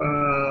buff.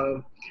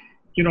 I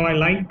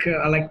like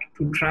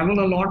to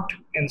travel a lot,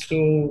 and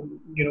so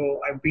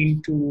I've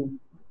been to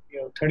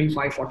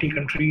 35, 40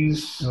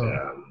 countries.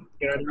 Oh.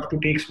 I love to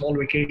take small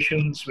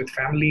vacations with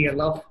family. I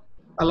love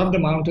the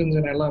mountains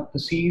and I love the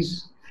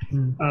seas.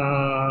 And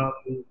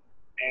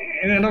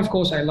then of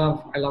course I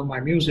love my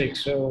music.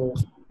 So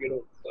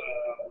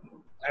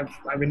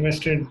I've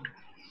invested.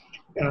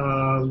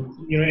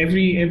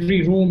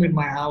 Every room in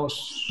my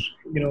house,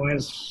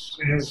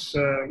 has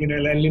an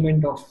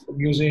element of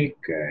music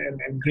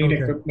and great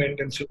equipment,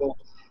 and so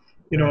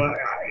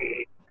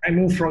I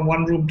move from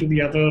one room to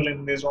the other,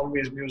 and there's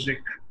always music.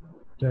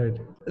 Right.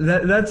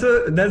 That's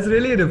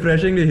really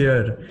refreshing to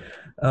hear.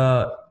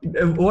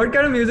 What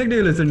kind of music do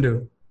you listen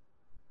to?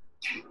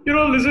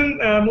 Listen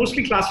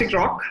mostly classic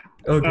rock.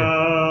 Okay.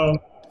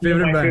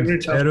 Favorite bands?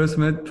 Favorites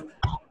Aerosmith.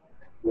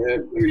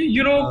 A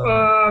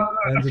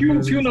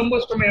few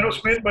numbers from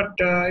Aerosmith, but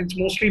it's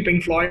mostly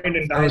Pink Floyd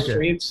and Dire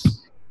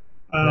Straits.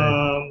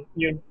 Kind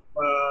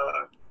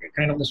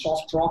of the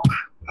soft rock.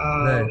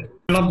 I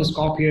love the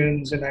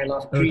Scorpions, and I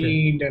love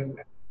Creed, and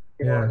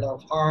I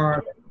love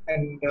Heart,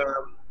 and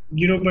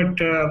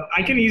but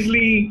I can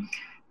easily.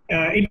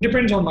 It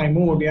depends on my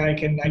mood. Yeah, I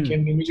can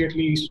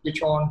immediately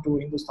switch on to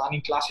Hindustani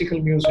classical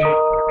music.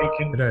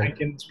 I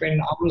can spend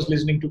hours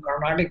listening to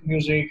Carnatic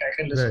music. I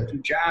can listen to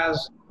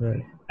jazz.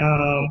 Right.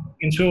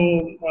 And so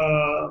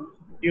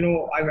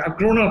I've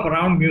grown up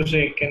around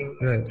music, and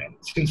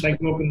since I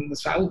grew up in the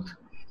South,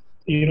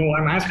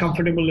 I'm as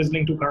comfortable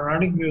listening to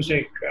Carnatic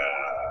music,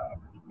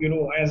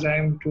 as I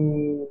am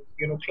to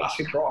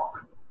classic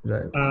rock.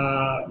 Right.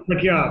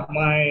 But yeah,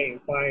 my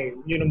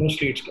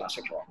mostly it's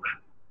classic rock.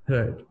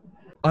 Right.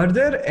 Are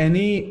there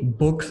any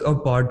books or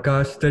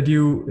podcasts that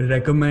you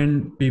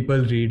recommend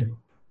people read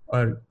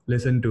or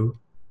listen to?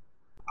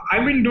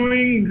 I've been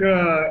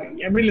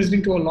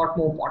listening to a lot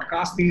more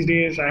podcasts these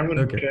days. I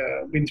haven't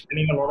been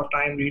spending a lot of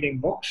time reading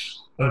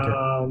books.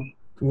 Okay.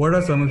 What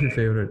are some of your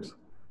favorites?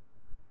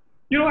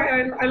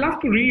 I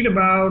love to read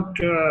about,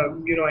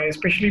 I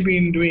especially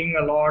been doing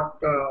a lot,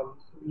 on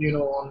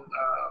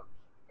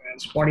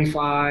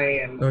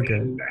Spotify and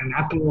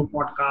Apple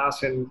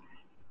podcasts, and,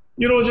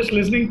 just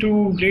listening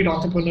to great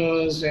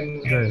entrepreneurs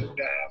and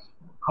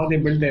how they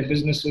build their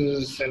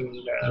businesses, and,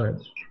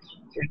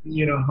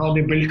 how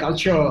they build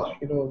culture.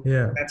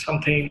 That's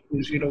something,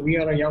 we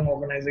are a young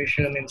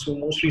organization. And so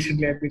most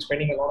recently I've been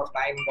spending a lot of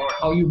time about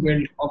how you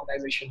build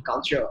organization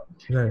culture.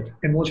 Right.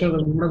 And what are the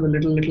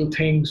little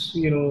things,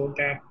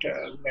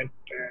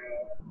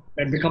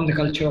 that become the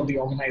culture of the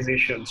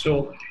organization.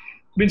 So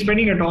been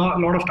spending a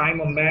lot of time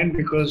on that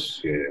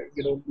because,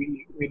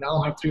 we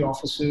now have 3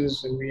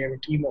 offices and we have a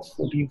team of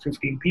 14,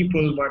 15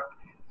 people, but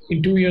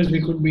in 2 years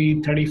we could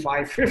be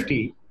 35,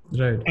 50.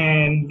 Right.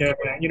 And,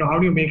 how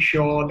do you make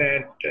sure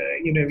that,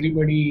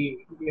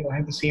 everybody,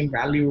 has the same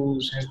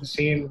values, has the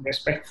same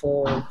respect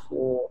for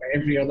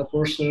every other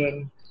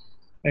person,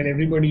 and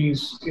everybody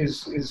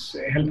is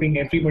helping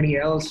everybody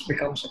else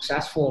become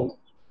successful.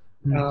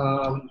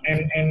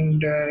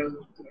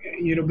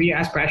 Be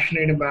as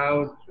passionate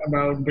about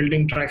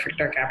building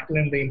Trifecta Capital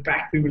and the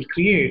impact we will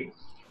create,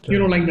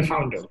 like the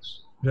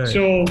founders. Right.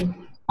 So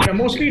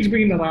mostly it's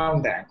been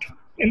around that.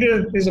 And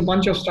there's a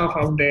bunch of stuff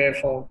out there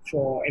for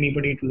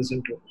anybody to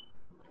listen to.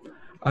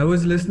 I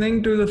was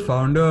listening to the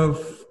founder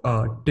of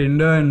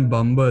Tinder and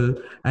Bumble,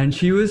 and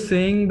she was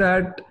saying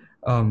that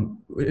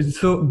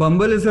so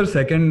Bumble is her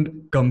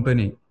second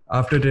company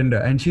after Tinder,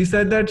 and she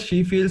said that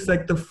she feels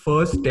like the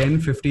first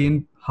 10,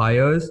 15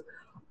 hires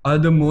are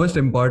the most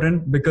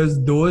important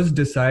because those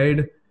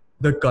decide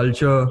the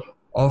culture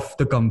of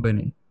the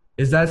company.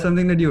 Is that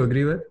something that you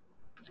agree with?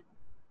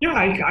 Yeah,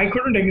 I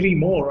couldn't agree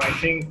more. I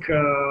think,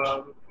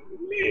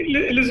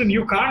 listen,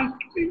 you can't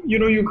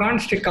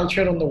stick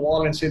culture on the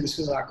wall and say this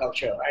is our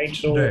culture, right?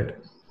 So,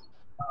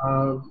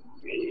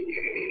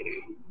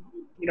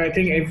 I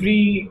think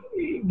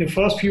the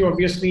first few,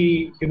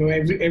 obviously,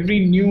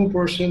 every new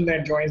person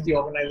that joins the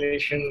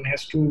organization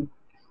has to,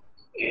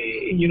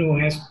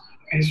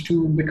 has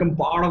to become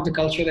part of the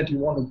culture that you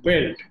want to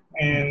build.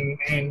 And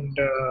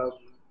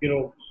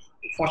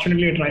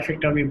fortunately at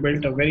Trifecta, we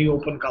built a very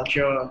open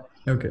culture.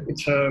 Okay.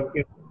 It's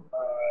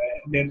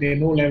there are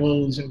no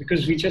levels, and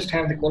because we just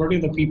have the quality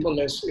of the people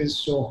is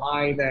so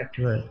high that,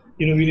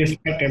 we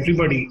respect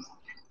everybody.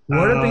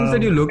 What are things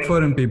that you look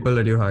for in people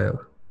that you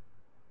hire?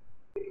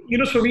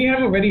 So we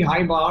have a very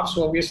high bar.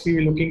 So obviously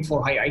we're looking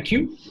for high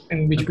IQ,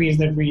 and which means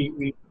that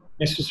we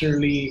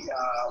necessarily,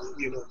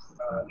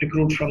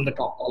 recruit from the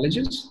top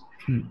colleges.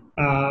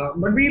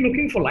 But we're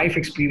looking for life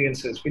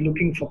experiences. We're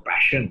looking for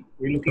passion.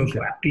 We're looking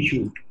for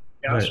aptitude.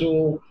 Yeah. Right.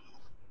 So,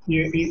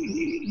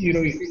 you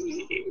know,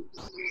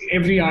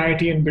 every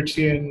IIT in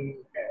Bitsin,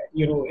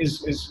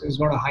 is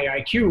got a high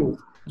IQ.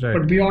 Right.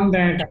 But beyond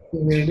that,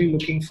 we're really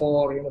looking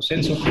for,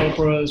 sense of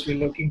purpose. We're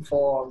looking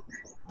for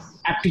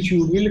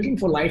aptitude. We're looking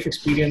for life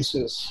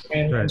experiences.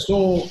 And, Right. and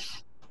so,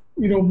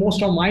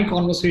 most of my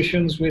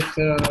conversations with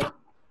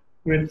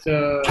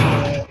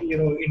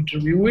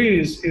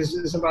interviewees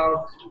is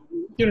about,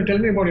 tell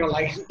me about your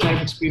life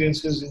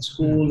experiences in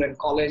school and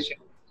college.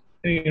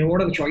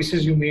 What are the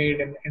choices you made,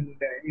 and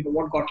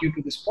what got you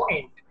to this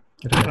point.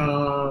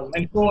 Right.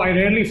 And so I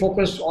rarely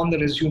focus on the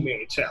resume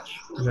itself.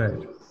 Right.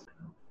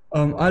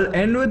 I'll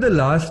end with the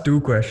last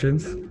two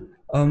questions.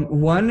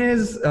 One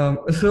is,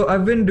 so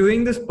I've been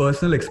doing this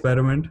personal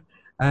experiment,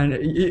 and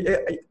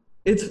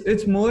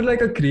it's more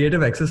like a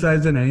creative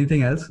exercise than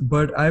anything else.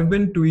 But I've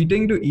been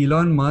tweeting to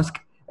Elon Musk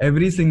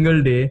every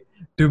single day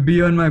to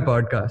be on my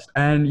podcast.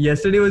 And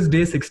yesterday was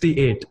day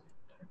 68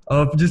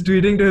 of just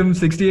tweeting to him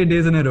 68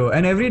 days in a row.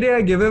 And every day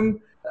I give him,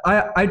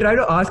 I try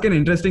to ask an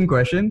interesting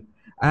question,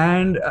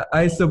 and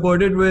I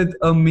support it with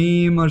a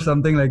meme or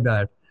something like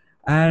that.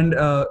 And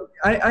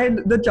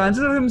the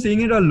chances of him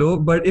seeing it are low,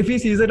 but if he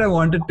sees it, I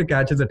want it to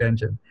catch his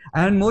attention.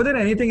 And more than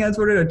anything else,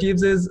 what it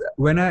achieves is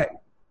when I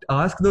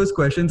ask those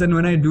questions and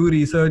when I do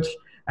research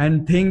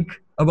and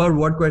think about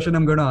what question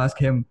I'm going to ask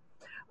him,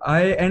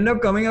 I end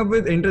up coming up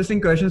with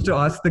interesting questions to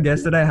ask the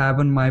guests that I have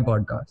on my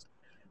podcast.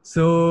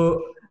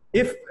 So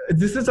if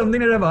this is something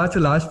that I've asked the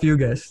last few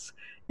guests,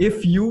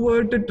 if you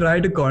were to try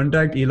to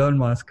contact Elon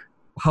Musk,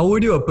 how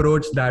would you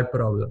approach that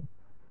problem?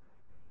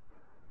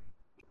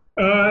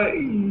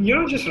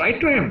 Just write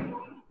to him.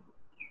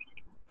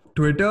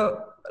 Twitter?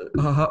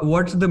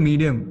 What's the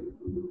medium?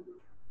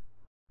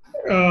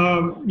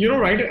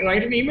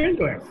 Write an email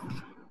to him.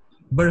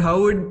 But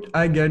how would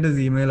I get his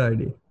email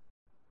ID?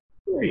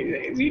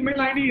 His email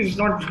ID is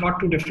not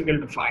too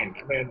difficult to find.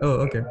 I mean, Oh,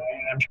 okay.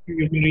 I'm sure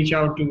you can reach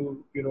out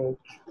to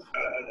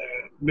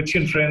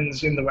Bitsin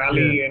friends in the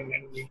valley, and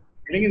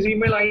getting his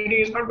email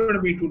ID is not going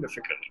to be too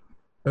difficult.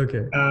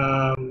 Okay.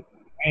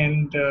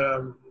 And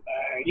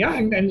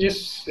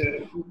just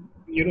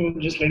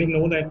just let him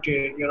know that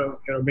you're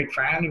a big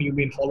fan and you've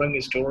been following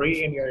his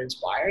story and you're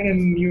inspired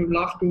and you'd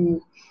love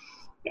to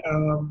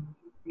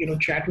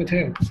chat with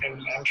him.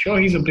 And I'm sure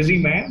he's a busy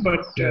man,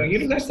 but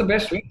that's the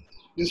best way.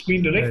 Just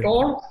be direct,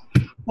 Right.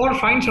 or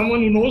find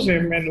someone who knows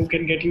him and who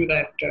can get you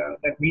that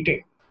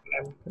meeting.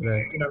 And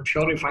Right. I'm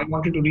sure if I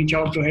wanted to reach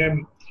out to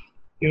him,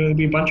 there'll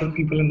be a bunch of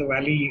people in the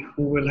valley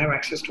who will have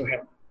access to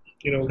him.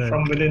 Right.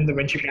 From within the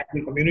venture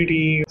capital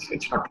community,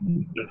 it's not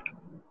too difficult.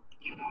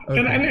 Okay.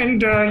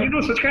 And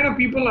such kind of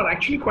people are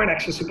actually quite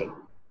accessible.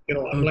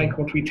 Unlike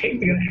what we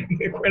think,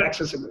 they're quite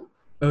accessible.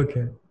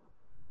 Okay.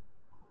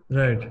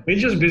 Right. They're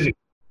just busy.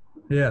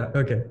 Yeah.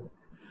 Okay.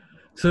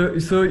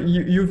 So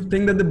you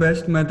think that the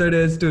best method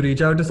is to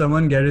reach out to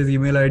someone, get his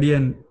email ID,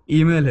 and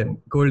email him,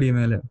 cold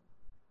email him.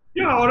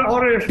 Yeah,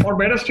 or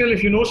better still,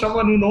 if you know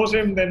someone who knows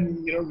him,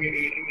 then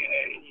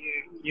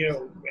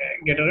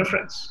get a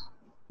reference.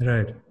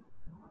 Right.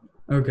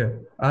 Okay.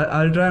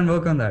 I'll try and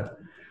work on that.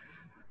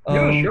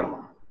 Yeah, sure.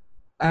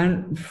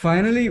 And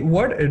finally,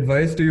 what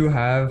advice do you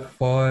have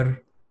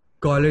for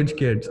college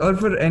kids or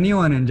for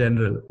anyone in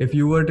general? If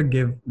you were to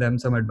give them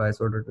some advice,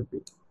 what would it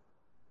be?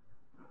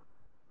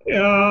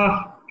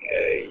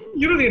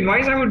 The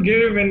advice I would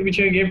give, and which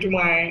I gave to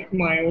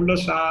my older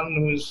son,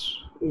 who's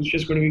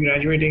just going to be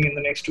graduating in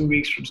the next 2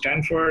 weeks from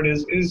Stanford,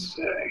 is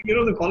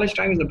the college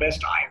time is the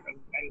best time,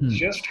 and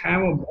just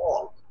have a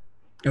ball.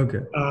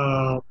 Okay.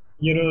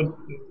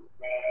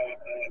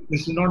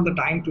 This is not the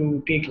time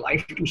to take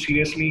life too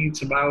seriously.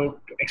 It's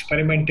about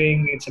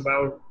experimenting. It's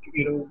about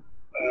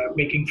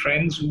making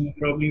friends who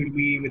probably will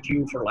be with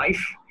you for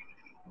life.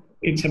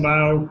 It's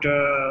about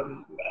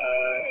trying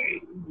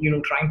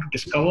to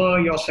discover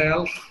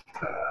yourself.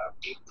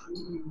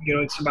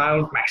 It's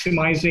about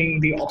maximizing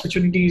the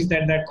opportunities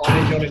that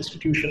college or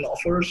institution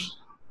offers,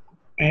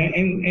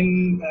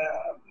 and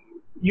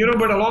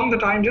but along the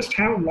time, just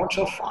have lots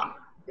of fun.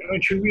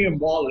 It should be a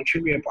ball. It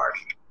should be a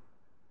party.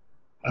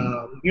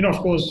 Of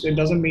course, it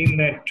doesn't mean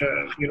that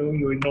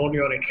you ignore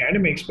your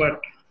academics,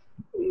 but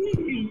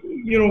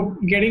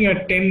getting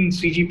a 10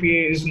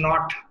 CGPA is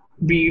not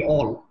be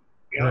all.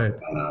 Right.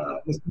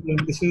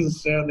 This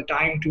is the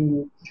time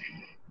to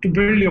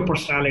build your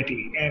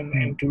personality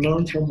and to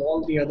learn from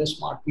all the other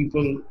smart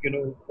people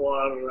who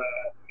are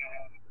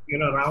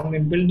around,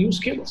 and build new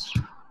skills.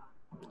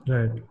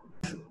 Right.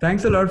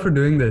 Thanks a lot for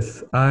doing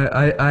this.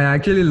 I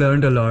actually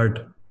learned a lot,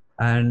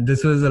 and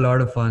this was a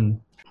lot of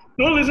fun.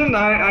 No, listen,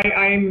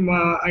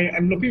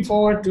 I'm looking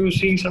forward to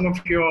seeing some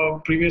of your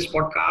previous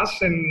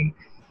podcasts, and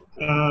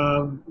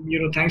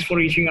thanks for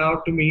reaching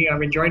out to me.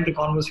 I've enjoyed the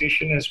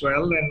conversation as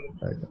well, and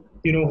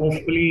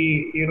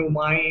hopefully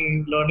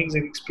my learnings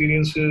and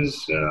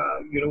experiences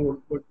would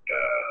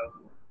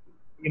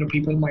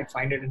people might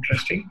find it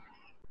interesting.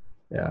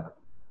 Yeah.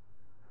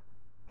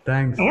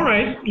 Thanks. All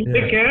right. You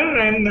take care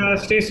and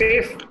stay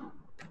safe.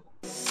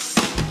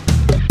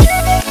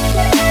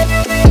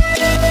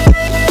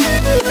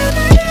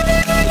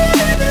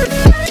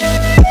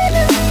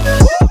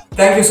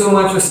 Thank you so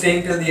much for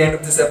staying till the end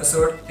of this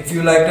episode. If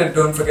you liked it,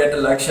 don't forget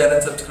to like, share,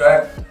 and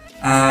subscribe,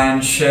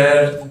 and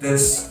share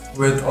this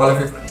with all of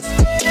your friends.